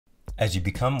As you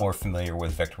become more familiar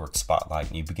with Vectorworks Spotlight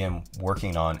and you begin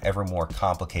working on ever more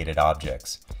complicated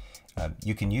objects,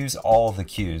 you can use all of the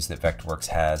cues that Vectorworks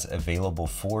has available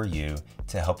for you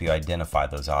to help you identify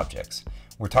those objects.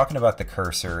 We're talking about the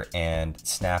cursor and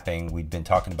snapping. We've been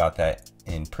talking about that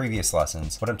in previous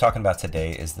lessons. What I'm talking about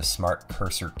today is the smart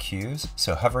cursor cues.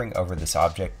 So hovering over this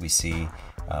object, we see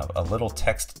a little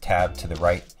text tab to the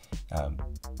right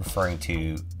referring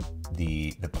to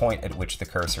the point at which the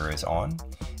cursor is on.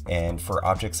 And for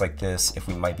objects like this, if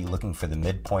we might be looking for the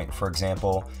midpoint, for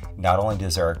example, not only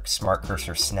does our smart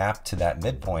cursor snap to that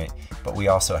midpoint, but we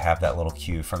also have that little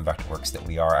cue from Vectorworks that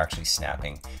we are actually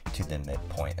snapping to the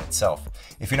midpoint itself.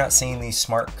 If you're not seeing these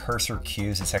smart cursor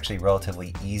cues, it's actually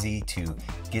relatively easy to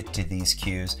get to these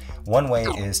cues. One way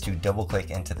is to double click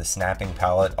into the snapping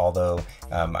palette, although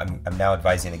I'm now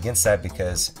advising against that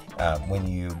because when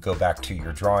you go back to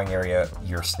your drawing area,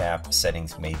 your snap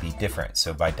settings may be different.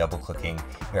 So by double clicking,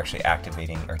 you're actually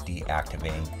activating or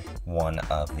deactivating one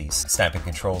of these snapping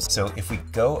controls. So if we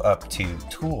go up to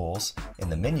Tools in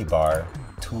the menu bar,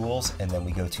 Tools, and then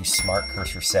we go to Smart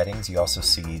Cursor Settings, you also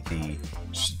see the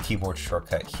keyboard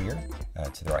shortcut here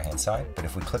to the right hand side. But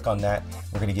if we click on that,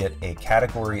 we're going to get a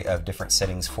category of different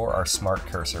settings for our smart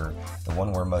cursor. The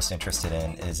one we're most interested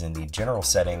in is in the general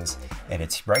settings, and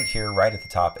it's right here, right at the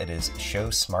top. It is Show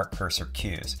Smart Cursor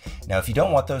Cues. Now, if you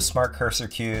don't want those smart cursor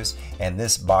cues and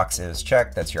this box is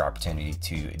checked, that's your opportunity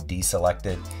to deselect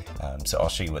it. So I'll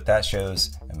show you what that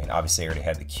shows. I mean, obviously I already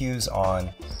had the cues on,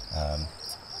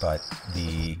 but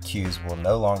the cues will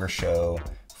no longer show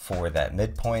for that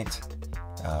midpoint.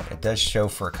 It does show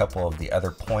for a couple of the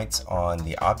other points on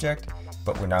the object,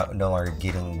 but we're no longer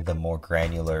getting the more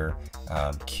granular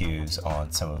cues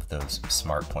on some of those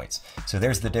smart points. So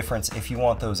there's the difference. If you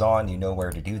want those on, you know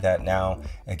where to do that now.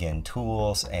 Again,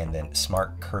 Tools and then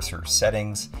Smart Cursor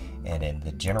Settings, and in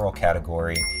the general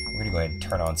category, we're gonna go ahead and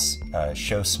turn on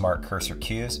Show Smart Cursor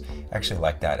Cues. I actually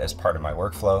like that as part of my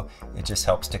workflow. It just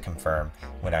helps to confirm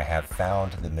when I have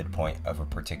found the midpoint of a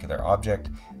particular object.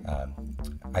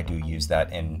 I do use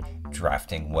that in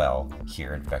drafting well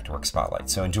here in Vectorworks Spotlight.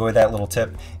 So enjoy that little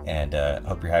tip, and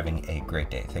hope you're having a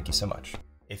great day. Thank you so much.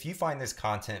 If you find this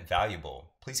content valuable,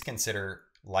 please consider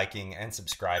liking and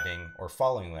subscribing or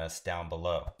following us down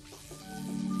below.